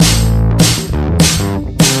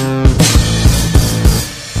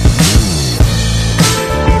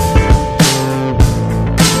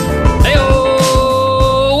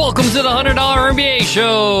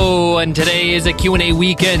and today is a Q&A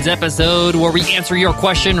Weekends episode where we answer your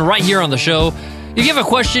question right here on the show. If you have a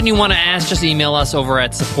question you want to ask, just email us over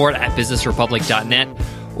at support@businessrepublic.net,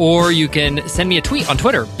 or you can send me a tweet on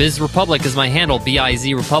Twitter. BizRepublic is my handle,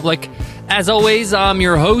 BIZRepublic. As always, I'm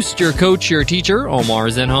your host, your coach, your teacher, Omar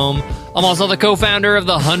Zenhom. I'm also the co-founder of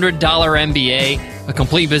the $100 MBA, a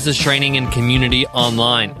complete business training and community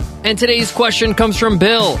online. And today's question comes from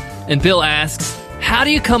Bill. And Bill asks, how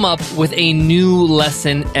do you come up with a new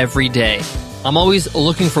lesson every day? I'm always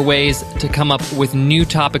looking for ways to come up with new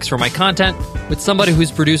topics for my content. With somebody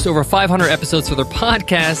who's produced over 500 episodes for their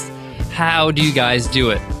podcast, how do you guys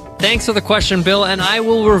do it? Thanks for the question, Bill, and I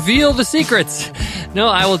will reveal the secrets. No,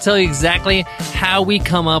 I will tell you exactly how we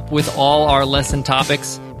come up with all our lesson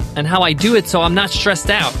topics and how I do it so I'm not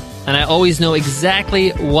stressed out. And I always know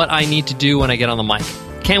exactly what I need to do when I get on the mic.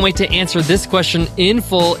 Can't wait to answer this question in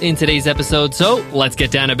full in today's episode, so let's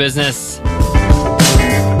get down to business.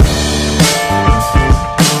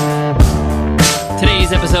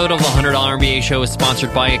 Today's episode of the $100 MBA Show is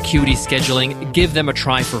sponsored by Acuity Scheduling. Give them a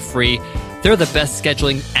try for free. They're the best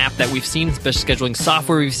scheduling app that we've seen, the best scheduling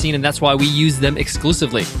software we've seen, and that's why we use them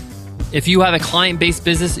exclusively. If you have a client-based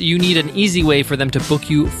business, you need an easy way for them to book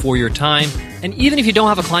you for your time. And even if you don't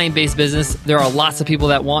have a client-based business, there are lots of people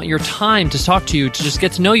that want your time to talk to you, to just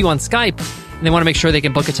get to know you on Skype, and they want to make sure they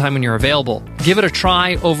can book a time when you're available. Give it a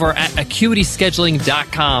try over at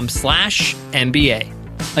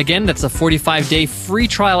acuityscheduling.com/MBA. Again, that's a 45-day free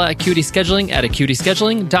trial at Acuity Scheduling at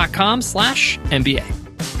acuityscheduling.com/MBA.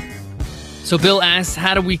 So Bill asks,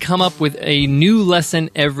 how do we come up with a new lesson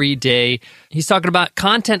every day? He's talking about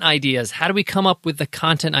content ideas. How do we come up with the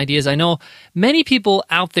content ideas? I know many people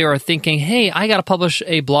out there are thinking, hey, I got to publish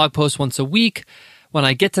a blog post once a week. When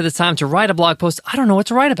I get to the time to write a blog post, I don't know what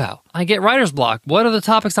to write about. I get writer's block. What are the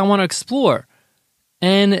topics I want to explore?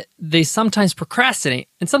 And they sometimes procrastinate.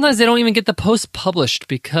 And sometimes they don't even get the post published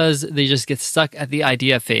because they just get stuck at the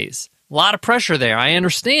idea phase. A lot of pressure there. I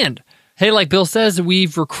understand. Hey, like Bill says,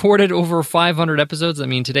 we've recorded over 500 episodes. I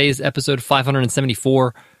mean, today is episode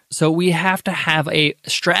 574. So we have to have a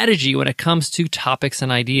strategy when it comes to topics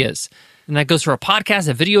and ideas. And that goes for a podcast,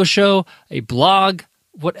 a video show, a blog,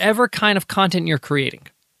 whatever kind of content you're creating.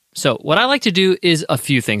 So what I like to do is a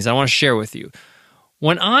few things I want to share with you.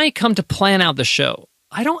 When I come to plan out the show,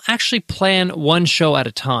 I don't actually plan one show at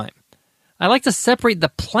a time. I like to separate the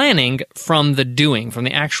planning from the doing, from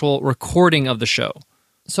the actual recording of the show.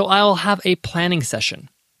 So I'll have a planning session.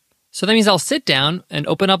 So that means I'll sit down and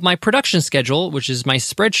open up my production schedule, which is my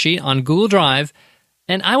spreadsheet on Google Drive,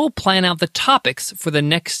 and I will plan out the topics for the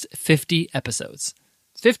next 50 episodes.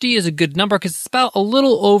 50 is a good number because it's about a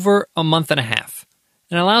little over a month and a half.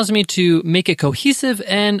 And it allows me to make it cohesive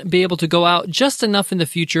and be able to go out just enough in the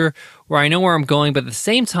future where I know where I'm going, but at the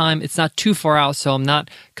same time, it's not too far out, so I'm not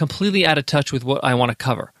completely out of touch with what I want to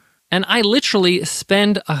cover. And I literally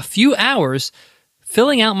spend a few hours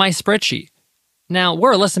filling out my spreadsheet. Now,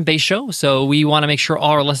 we're a lesson-based show, so we want to make sure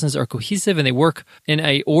all our lessons are cohesive and they work in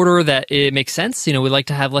a order that it makes sense. You know, we like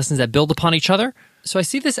to have lessons that build upon each other. So I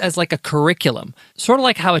see this as like a curriculum, sort of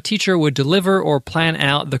like how a teacher would deliver or plan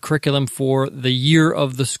out the curriculum for the year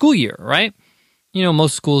of the school year, right? You know,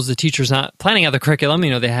 most schools, the teacher's not planning out the curriculum.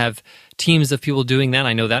 You know, they have teams of people doing that.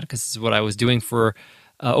 I know that because this is what I was doing for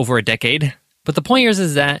over a decade. But the point here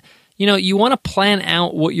is that you know, you want to plan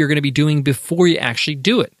out what you're going to be doing before you actually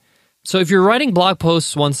do it. So if you're writing blog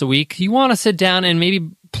posts once a week, you want to sit down and maybe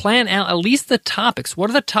plan out at least the topics. What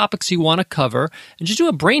are the topics you want to cover? And just do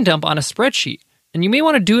a brain dump on a spreadsheet. And you may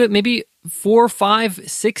want to do it maybe 4, 5,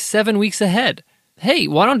 6, 7 weeks ahead. Hey,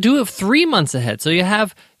 why don't do it 3 months ahead? So you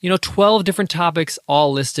have, 12 different topics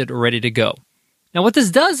all listed, ready to go. Now, what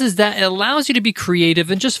this does is that it allows you to be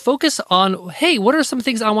creative and just focus on, hey, what are some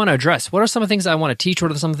things I want to address? What are some things I want to teach?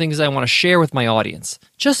 What are some things I want to share with my audience?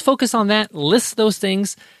 Just focus on that, list those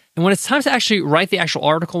things. And when it's time to actually write the actual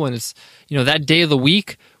article, when it's, that day of the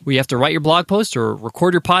week where you have to write your blog post or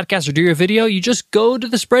record your podcast or do your video, you just go to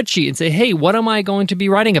the spreadsheet and say, hey, what am I going to be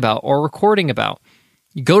writing about or recording about?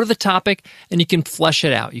 You go to the topic and you can flesh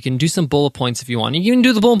it out. You can do some bullet points if you want. You can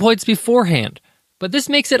do the bullet points beforehand. But this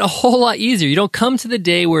makes it a whole lot easier. You don't come to the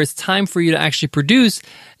day where it's time for you to actually produce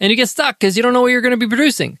and you get stuck because you don't know what you're going to be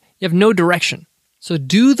producing. You have no direction. So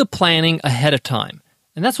do the planning ahead of time.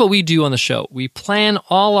 And that's what we do on the show. We plan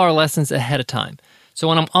all our lessons ahead of time. So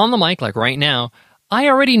when I'm on the mic, like right now, I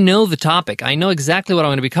already know the topic. I know exactly what I'm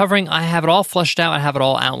going to be covering. I have it all fleshed out. I have it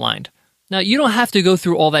all outlined. Now, you don't have to go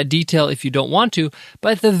through all that detail if you don't want to,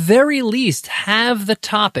 but at the very least, have the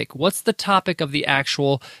topic. What's the topic of the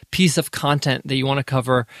actual piece of content that you want to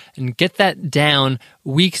cover, and get that down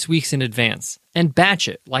weeks in advance. And batch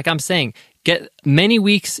it. Like I'm saying, Get many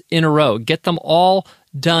weeks in a row. Get them all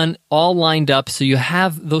done, all lined up, so you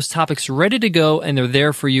have those topics ready to go and they're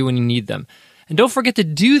there for you when you need them. And don't forget to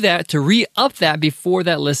do that, to re-up that before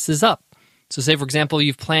that list is up. So say, for example,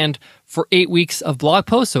 you've planned for 8 weeks of blog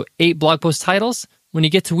posts, so 8 blog post titles. When you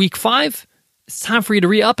get to week 5, it's time for you to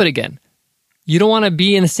re-up it again. You don't want to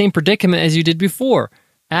be in the same predicament as you did before.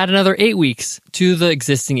 Add another 8 weeks to the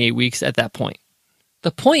existing 8 weeks at that point.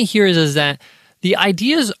 The point here is that the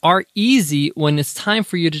ideas are easy when it's time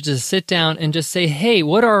for you to just sit down and just say, hey,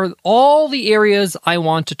 what are all the areas I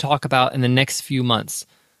want to talk about in the next few months?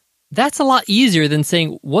 That's a lot easier than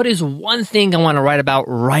saying, what is one thing I want to write about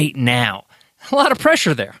right now? A lot of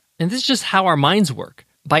pressure there. And this is just how our minds work.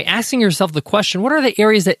 By asking yourself the question, what are the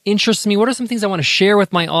areas that interest me? What are some things I want to share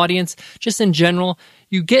with my audience? Just in general,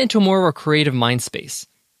 you get into more of a creative mind space.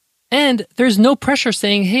 And there's no pressure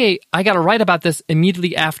saying, hey, I got to write about this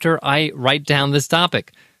immediately after I write down this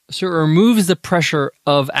topic. So it removes the pressure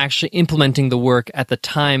of actually implementing the work at the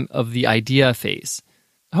time of the idea phase.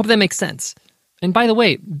 I hope that makes sense. And by the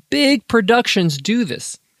way, big productions do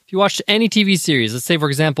this. If you watch any TV series, let's say, for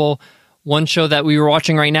example, one show that we were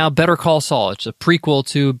watching right now, Better Call Saul. It's a prequel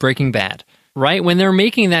to Breaking Bad, right? When they're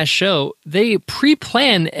making that show, they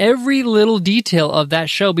pre-plan every little detail of that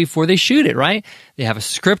show before they shoot it, right? They have a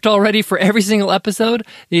script already for every single episode.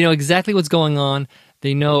 They know exactly what's going on.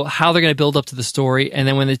 They know how they're going to build up to the story. And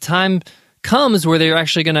then when the time comes where they're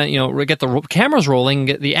actually going to, get the cameras rolling,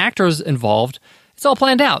 get the actors involved, it's all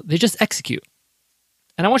planned out. They just execute.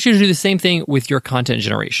 And I want you to do the same thing with your content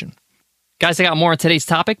generation. Guys, I got more on today's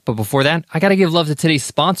topic, but before that, I got to give love to today's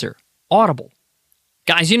sponsor, Audible.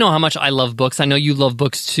 Guys, you know how much I love books. I know you love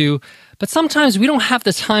books too, but sometimes we don't have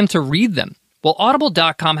the time to read them. Well,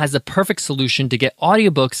 Audible.com has the perfect solution to get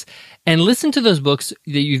audiobooks and listen to those books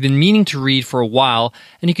that you've been meaning to read for a while,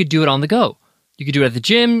 and you could do it on the go. You could do it at the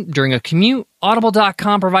gym, during a commute.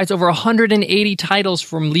 Audible.com provides over 180 titles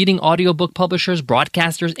from leading audiobook publishers,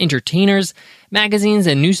 broadcasters, entertainers, magazines,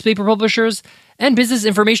 and newspaper publishers, and business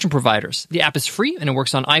information providers. The app is free, and it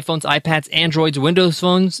works on iPhones, iPads, Androids, Windows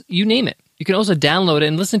phones, you name it. You can also download it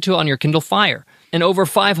and listen to it on your Kindle Fire, and over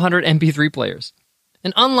 500 MP3 players.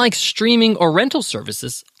 And unlike streaming or rental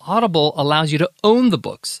services, Audible allows you to own the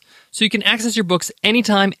books, so you can access your books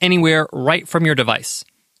anytime, anywhere, right from your device.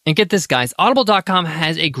 And get this, guys, Audible.com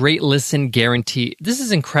has a great listen guarantee. This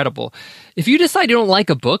is incredible. If you decide you don't like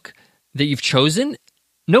a book that you've chosen,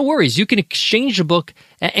 no worries. You can exchange the book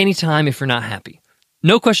at any time if you're not happy.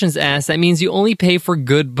 No questions asked. That means you only pay for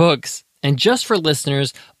good books. And just for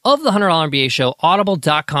listeners of the $100 MBA show,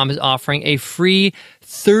 Audible.com is offering a free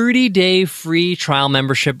 30-day free trial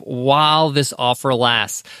membership while this offer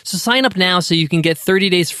lasts. So sign up now so you can get 30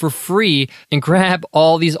 days for free and grab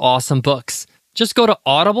all these awesome books. Just go to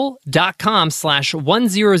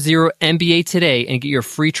audible.com/100MBA today and get your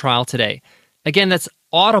free trial today. Again, that's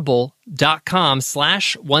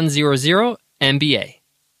audible.com/100MBA.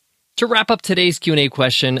 To wrap up today's Q&A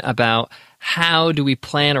question about how do we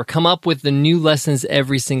plan or come up with the new lessons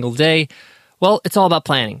every single day, well, it's all about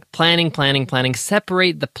planning. Planning.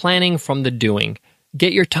 Separate the planning from the doing.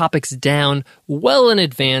 Get your topics down well in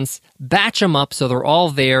advance, batch them up so they're all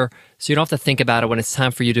there so you don't have to think about it when it's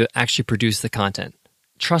time for you to actually produce the content.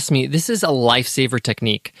 Trust me, this is a lifesaver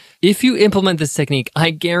technique. If you implement this technique,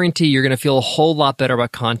 I guarantee you're going to feel a whole lot better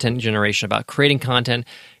about content generation, about creating content.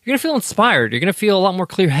 You're going to feel inspired. You're going to feel a lot more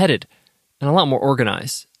clear-headed and a lot more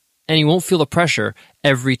organized. And you won't feel the pressure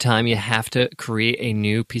every time you have to create a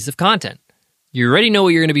new piece of content. You already know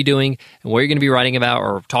what you're going to be doing and what you're going to be writing about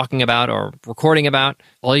or talking about or recording about.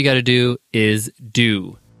 All you got to do is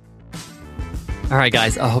do. All right,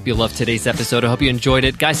 guys, I hope you loved today's episode. I hope you enjoyed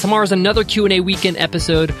it. Guys, tomorrow's another Q&A weekend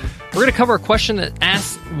episode. We're going to cover a question that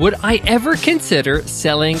asks, would I ever consider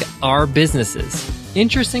selling our businesses?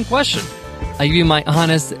 Interesting question. I give you my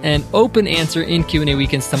honest and open answer in Q&A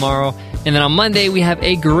weekends tomorrow. And then on Monday, we have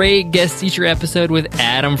a great guest teacher episode with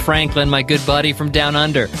Adam Franklin, my good buddy from Down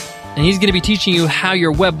Under. And he's going to be teaching you how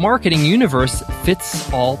your web marketing universe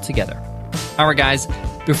fits all together. All right, guys,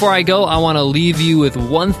 before I go, I want to leave you with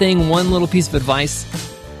one little piece of advice.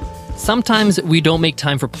 Sometimes we don't make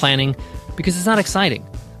time for planning because it's not exciting.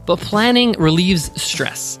 But planning relieves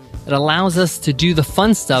stress. It allows us to do the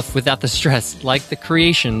fun stuff without the stress, like the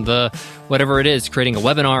creation, the whatever it is, creating a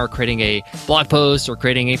webinar, or creating a blog post, or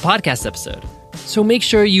creating a podcast episode. So make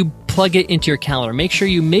sure you plug it into your calendar. Make sure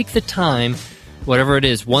you make the time, whatever it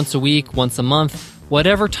is, once a week, once a month,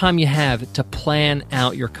 whatever time you have to plan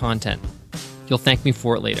out your content. You'll thank me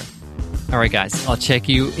for it later. All right, guys, I'll check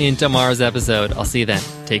you in tomorrow's episode. I'll see you then.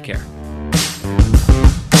 Take care.